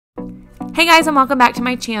Hey guys, and welcome back to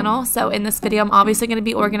my channel. So in this video, I'm obviously going to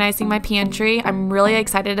be organizing my pantry. I'm really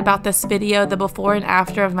excited about this video. The before and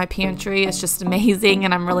after of my pantry is just amazing,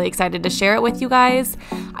 and I'm really excited to share it with you guys.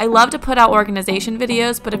 I love to put out organization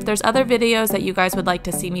videos, but if there's other videos that you guys would like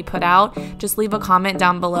to see me put out, just leave a comment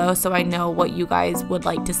down below so I know what you guys would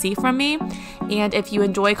like to see from me. And if you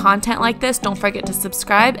enjoy content like this, don't forget to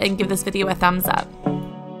subscribe and give this video a thumbs up.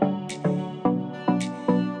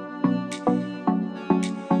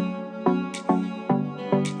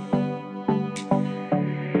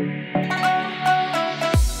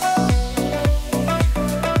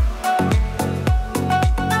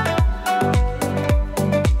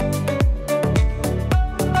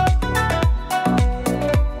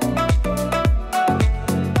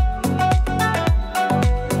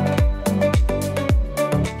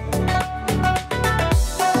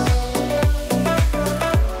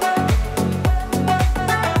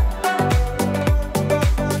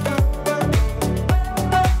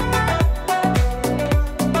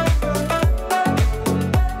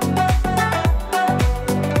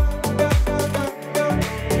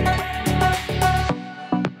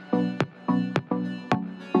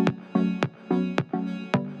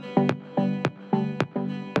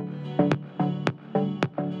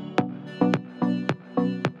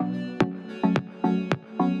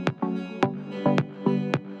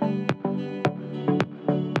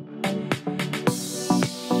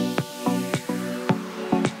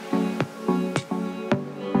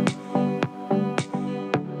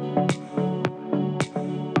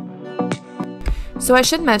 So I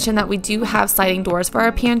should mention that we do have sliding doors for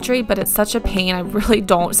our pantry, but it's such a pain. I really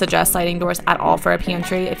don't suggest sliding doors at all for a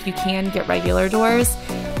pantry. If you can, get regular doors.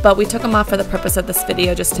 But we took them off for the purpose of this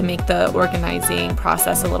video, just to make the organizing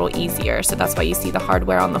process a little easier. So that's why you see the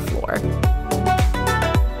hardware on the floor.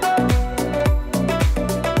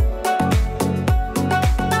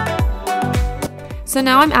 So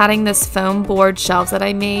now I'm adding this foam board shelves that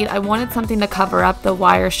I made. I wanted something to cover up the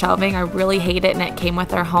wire shelving. I really hate it, and it came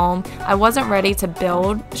with our home. I wasn't ready to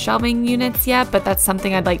build shelving units yet, but that's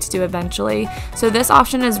something I'd like to do eventually. So this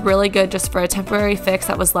option is really good just for a temporary fix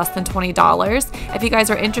that was less than $20. If you guys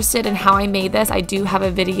are interested in how I made this, I do have a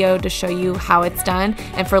video to show you how it's done.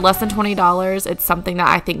 And for less than $20, it's something that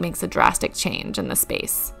I think makes a drastic change in the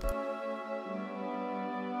space.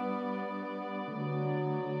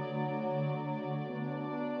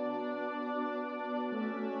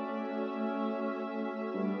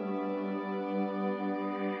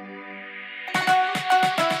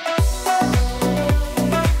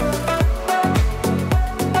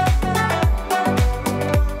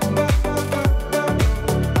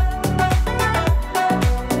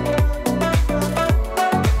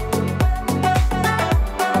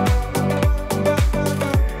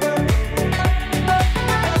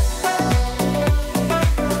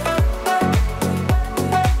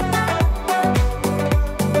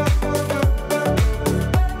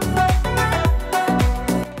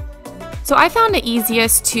 So I found it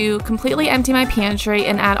easiest to completely empty my pantry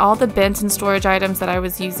and add all the bins and storage items that I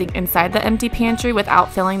was using inside the empty pantry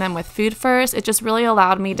without filling them with food first. It just really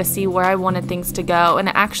allowed me to see where I wanted things to go, and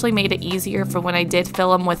it actually made it easier for when I did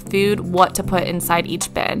fill them with food, what to put inside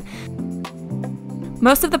each bin.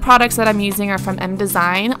 Most of the products that I'm using are from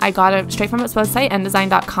mDesign. I got it straight from its website,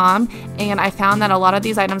 mdesign.com, and I found that a lot of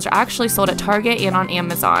these items are actually sold at Target and on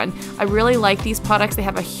Amazon. I really like these products. They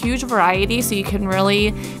have a huge variety, so you can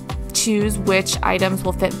really choose which items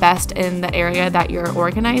will fit best in the area that you're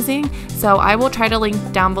organizing. So I will try to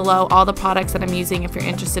link down below all the products that I'm using if you're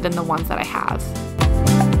interested in the ones that I have.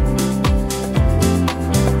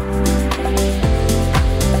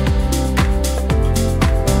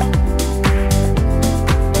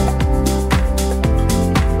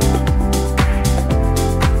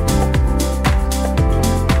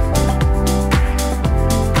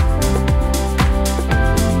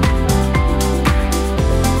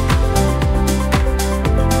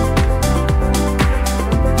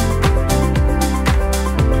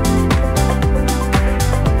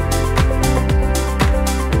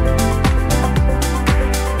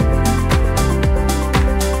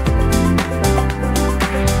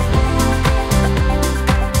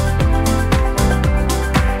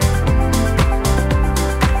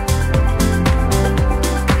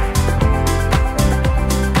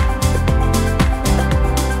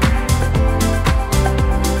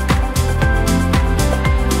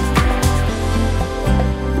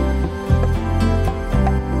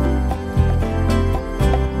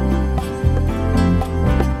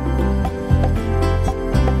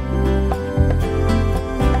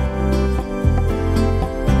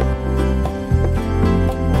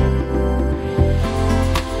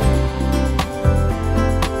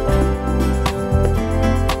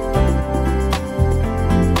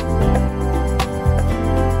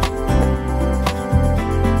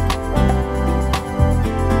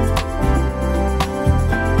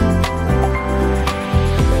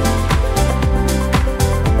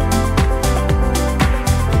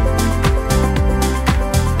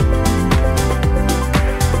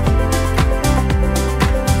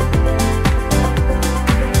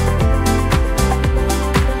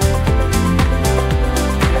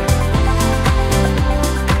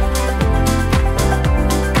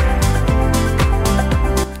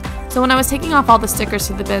 So when I was taking off all the stickers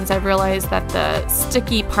to the bins, I realized that the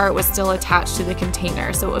sticky part was still attached to the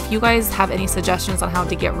container. So if you guys have any suggestions on how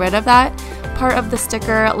to get rid of that part of the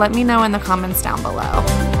sticker, let me know in the comments down below.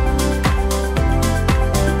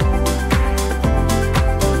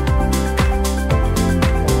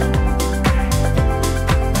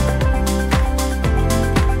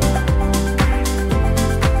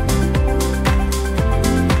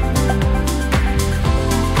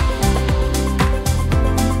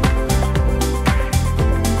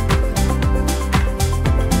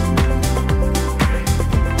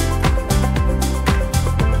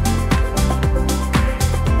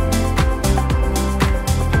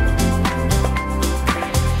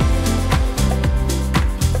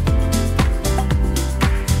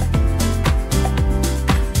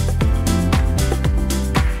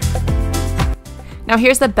 Now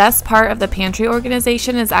here's the best part of the pantry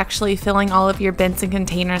organization, is actually filling all of your bins and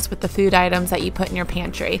containers with the food items that you put in your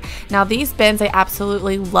pantry. Now these bins I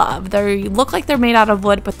absolutely love. They look like they're made out of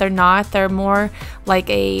wood, but they're not. They're more like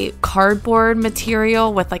a cardboard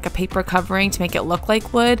material with like a paper covering to make it look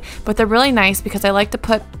like wood, but they're really nice because I like to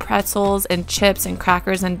put pretzels and chips and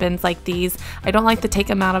crackers in bins like these. I don't like to take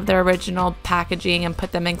them out of their original packaging and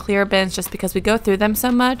put them in clear bins just because we go through them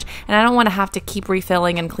so much, and I don't want to have to keep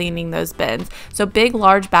refilling and cleaning those bins. So big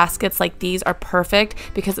large baskets like these are perfect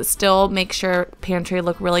because it still makes your pantry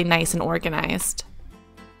look really nice and organized.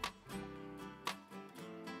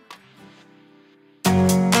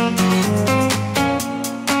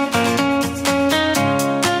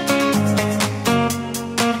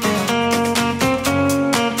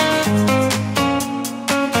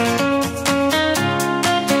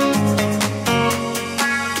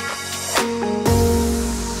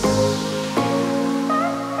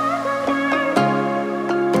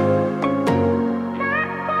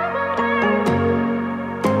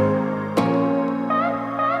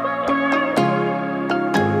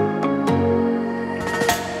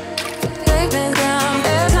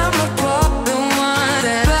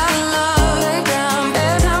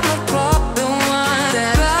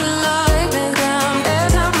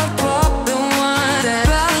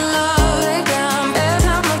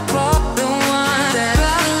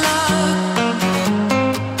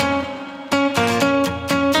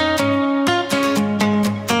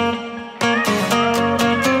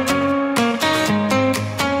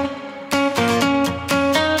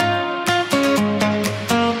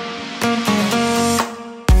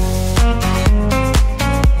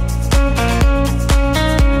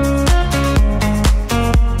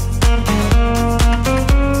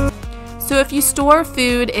 If you store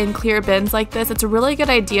food in clear bins like this, it's a really good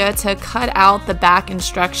idea to cut out the back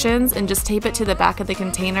instructions and just tape it to the back of the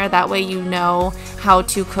container. That way you know how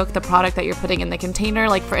to cook the product that you're putting in the container.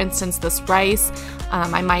 Like for instance, this rice,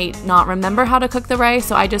 I might not remember how to cook the rice,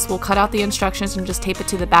 so I just will cut out the instructions and just tape it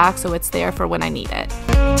to the back so it's there for when I need it.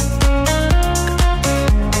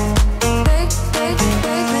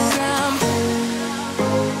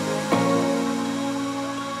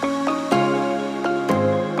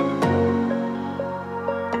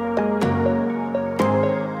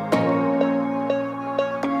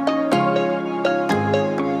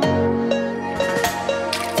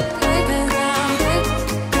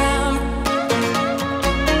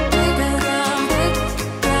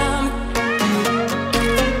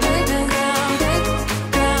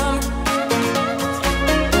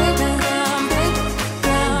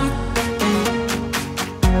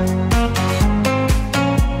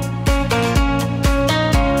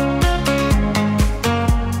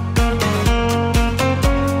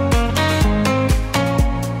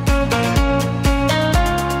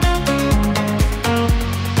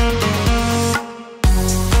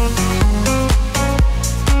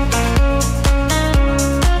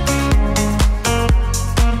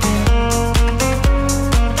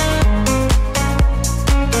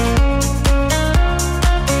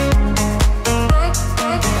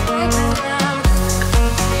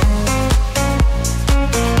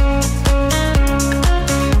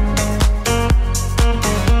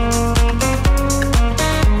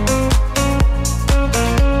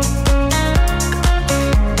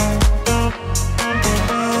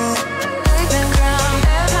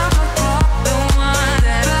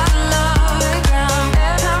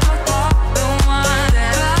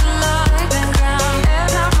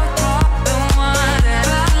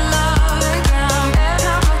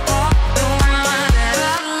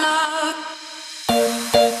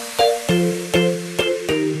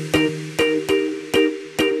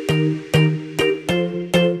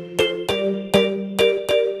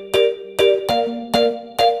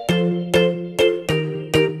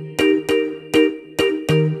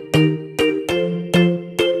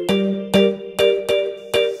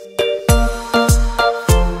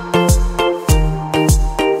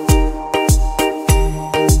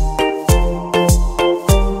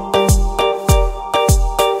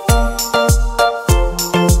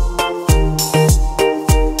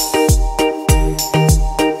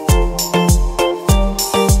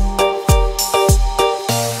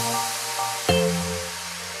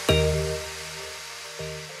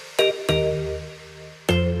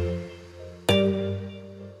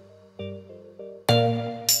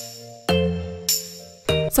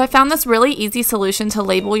 So I found this really easy solution to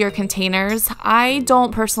label your containers. I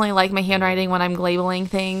don't personally like my handwriting when I'm labeling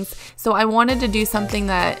things, so I wanted to do something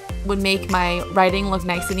that would make my writing look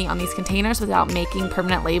nice and neat on these containers without making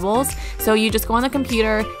permanent labels. So you just go on the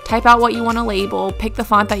computer, type out what you want to label, pick the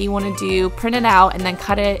font that you want to do, print it out, and then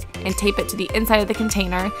cut it and tape it to the inside of the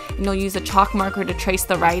container, and you'll use a chalk marker to trace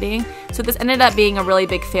the writing. So this ended up being a really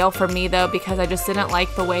big fail for me though, because I just didn't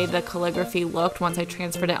like the way the calligraphy looked once I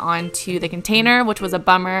transferred it onto the container, which was a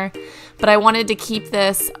bummer. But I wanted to keep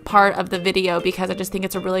this part of the video because I just think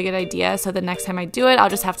it's a really good idea. So the next time I do it, I'll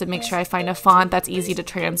just have to make sure I find a font that's easy to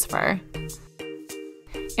transfer.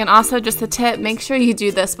 And also just a tip, make sure you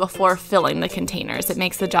do this before filling the containers. It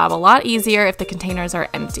makes the job a lot easier if the containers are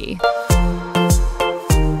empty.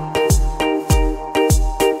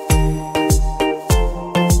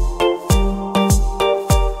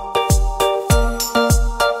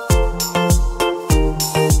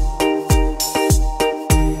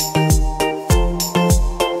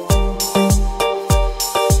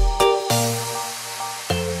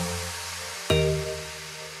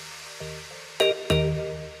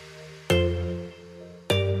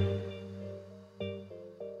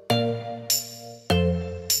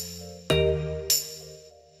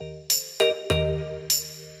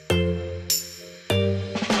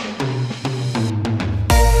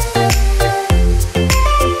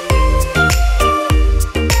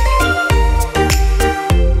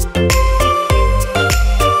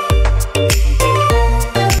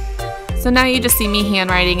 So now you just see me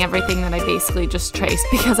handwriting everything that I basically just traced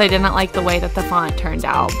because I didn't like the way that the font turned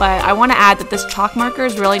out. But I want to add that this chalk marker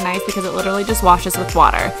is really nice because it literally just washes with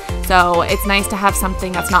water. So it's nice to have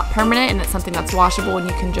something that's not permanent and it's something that's washable, and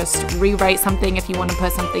you can just rewrite something if you want to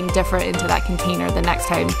put something different into that container the next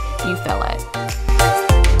time you fill it.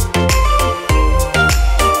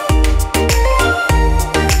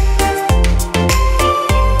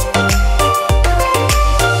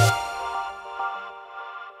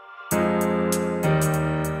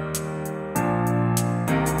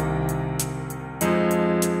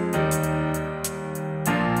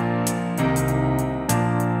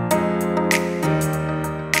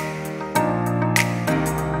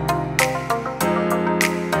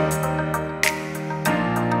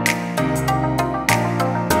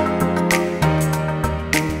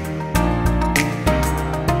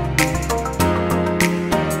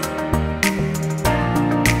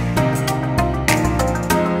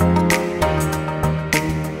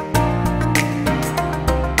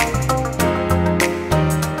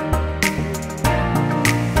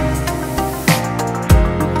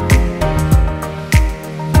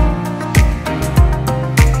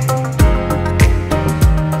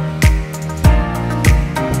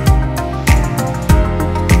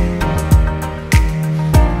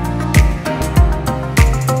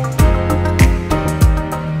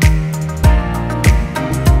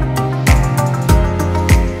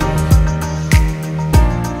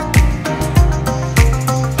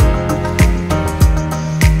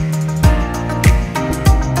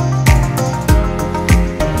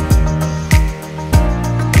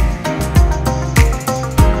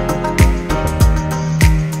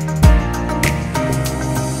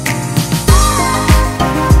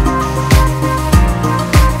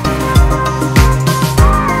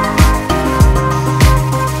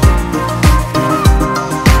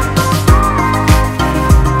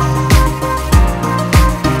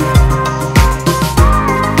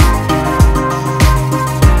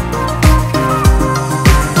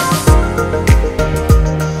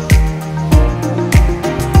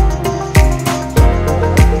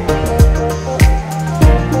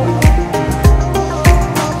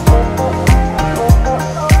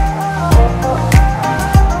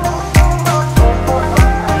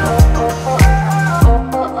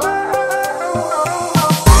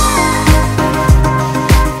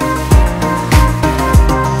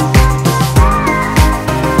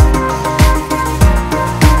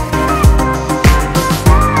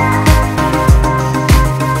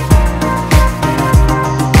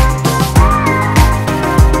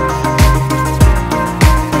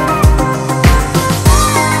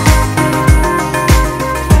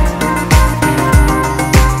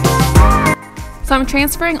 So I'm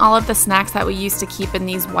transferring all of the snacks that we used to keep in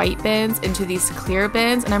these white bins into these clear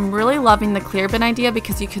bins, and I'm really loving the clear bin idea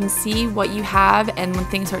because you can see what you have, and when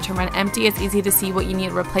things start to run empty, it's easy to see what you need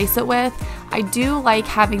to replace it with. I do like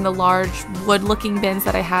having the large wood-looking bins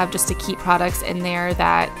that I have just to keep products in there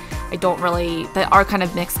that that are kind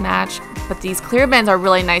of mix match, but these clear bins are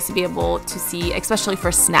really nice to be able to see, especially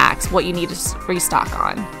for snacks, what you need to restock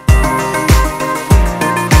on.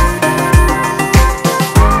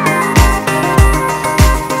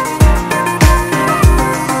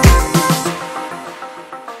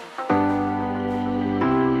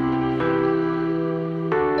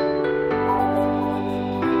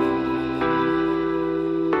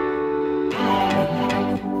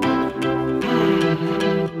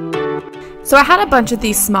 So I had a bunch of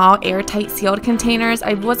these small airtight sealed containers.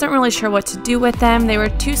 I wasn't really sure what to do with them. They were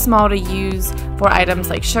too small to use for items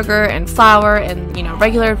like sugar and flour and,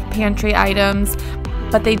 regular pantry items.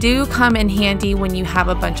 But they do come in handy when you have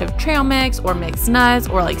a bunch of trail mix or mixed nuts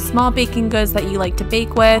or like small baking goods that you like to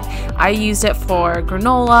bake with. I used it for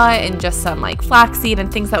granola and just some like flaxseed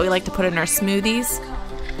and things that we like to put in our smoothies.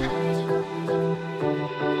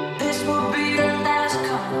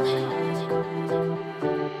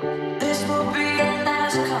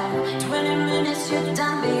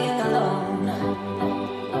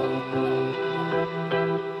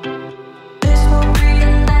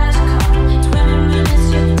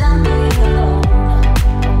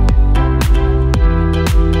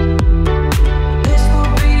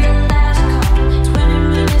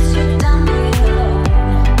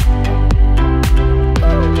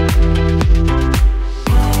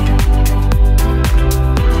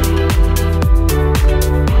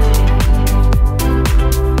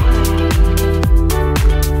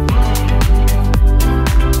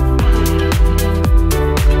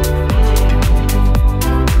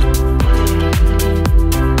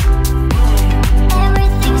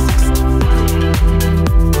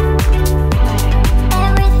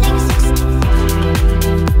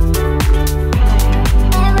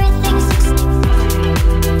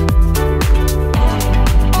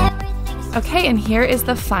 Okay, and here is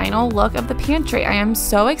the final look of the pantry. I am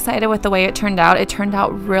so excited with the way it turned out. It turned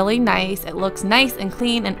out really nice. It looks nice and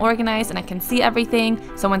clean and organized, and I can see everything.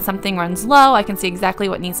 So when something runs low, I can see exactly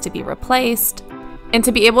what needs to be replaced. And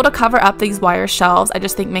to be able to cover up these wire shelves, I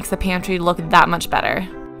just think makes the pantry look that much better.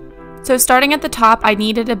 So starting at the top, I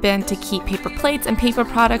needed a bin to keep paper plates and paper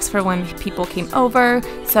products for when people came over.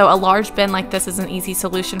 So a large bin like this is an easy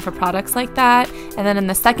solution for products like that. And then in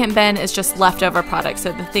the second bin is just leftover products.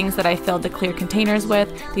 So the things that I filled the clear containers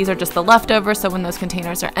with, these are just the leftovers. So when those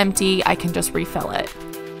containers are empty, I can just refill it.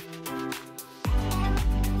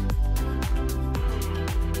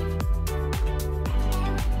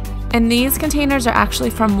 And these containers are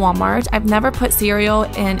actually from Walmart. I've never put cereal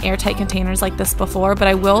in airtight containers like this before, but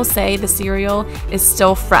I will say the cereal is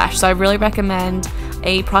still fresh. So I really recommend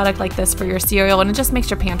a product like this for your cereal, and it just makes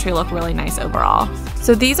your pantry look really nice overall.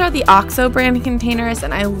 So these are the OXO brand containers,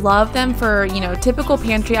 and I love them for, typical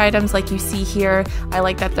pantry items like you see here. I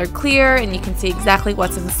like that they're clear and you can see exactly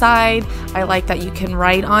what's inside. I like that you can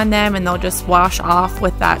write on them and they'll just wash off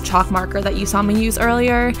with that chalk marker that you saw me use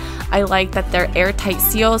earlier. I like that they're airtight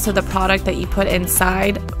sealed, so the product that you put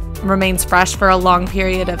inside remains fresh for a long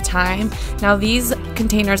period of time. Now these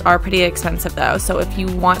containers are pretty expensive though, so if you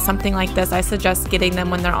want something like this, I suggest getting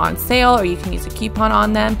them when they're on sale, or you can use a coupon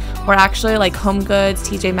on them. Or actually like Home Goods,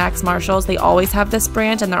 TJ Maxx, Marshalls, they always have this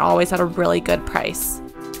brand and they're always at a really good price.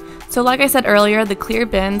 So like I said earlier, the clear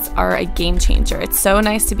bins are a game changer. It's so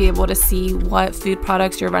nice to be able to see what food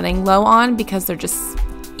products you're running low on because they're just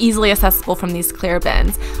easily accessible from these clear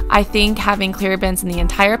bins. I think having clear bins in the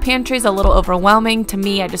entire pantry is a little overwhelming to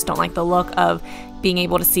me. I just don't like the look of being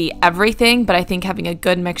able to see everything, but I think having a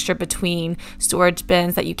good mixture between storage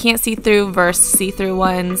bins that you can't see through versus see-through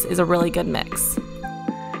ones is a really good mix.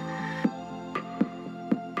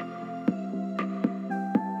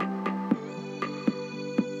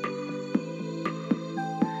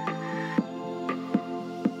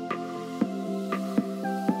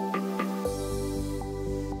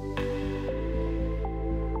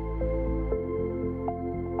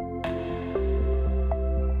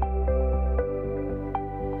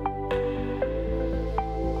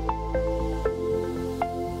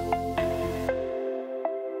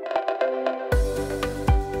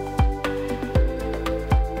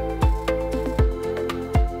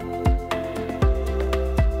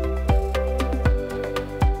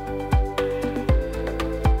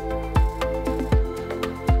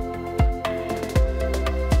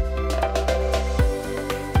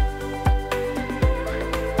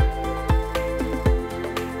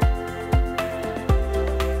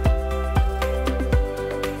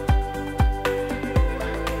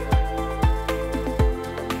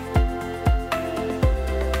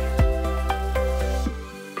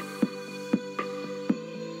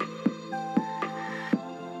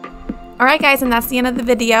 Alright guys, and that's the end of the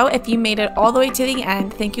video. If you made it all the way to the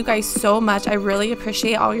end, thank you guys so much. I really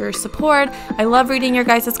appreciate all your support. I love reading your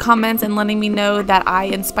guys' comments and letting me know that I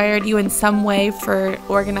inspired you in some way for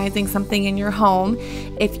organizing something in your home.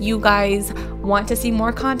 If you guys want to see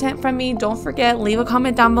more content from me, don't forget, leave a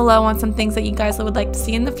comment down below on some things that you guys would like to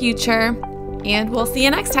see in the future. And we'll see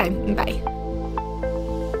you next time. Bye.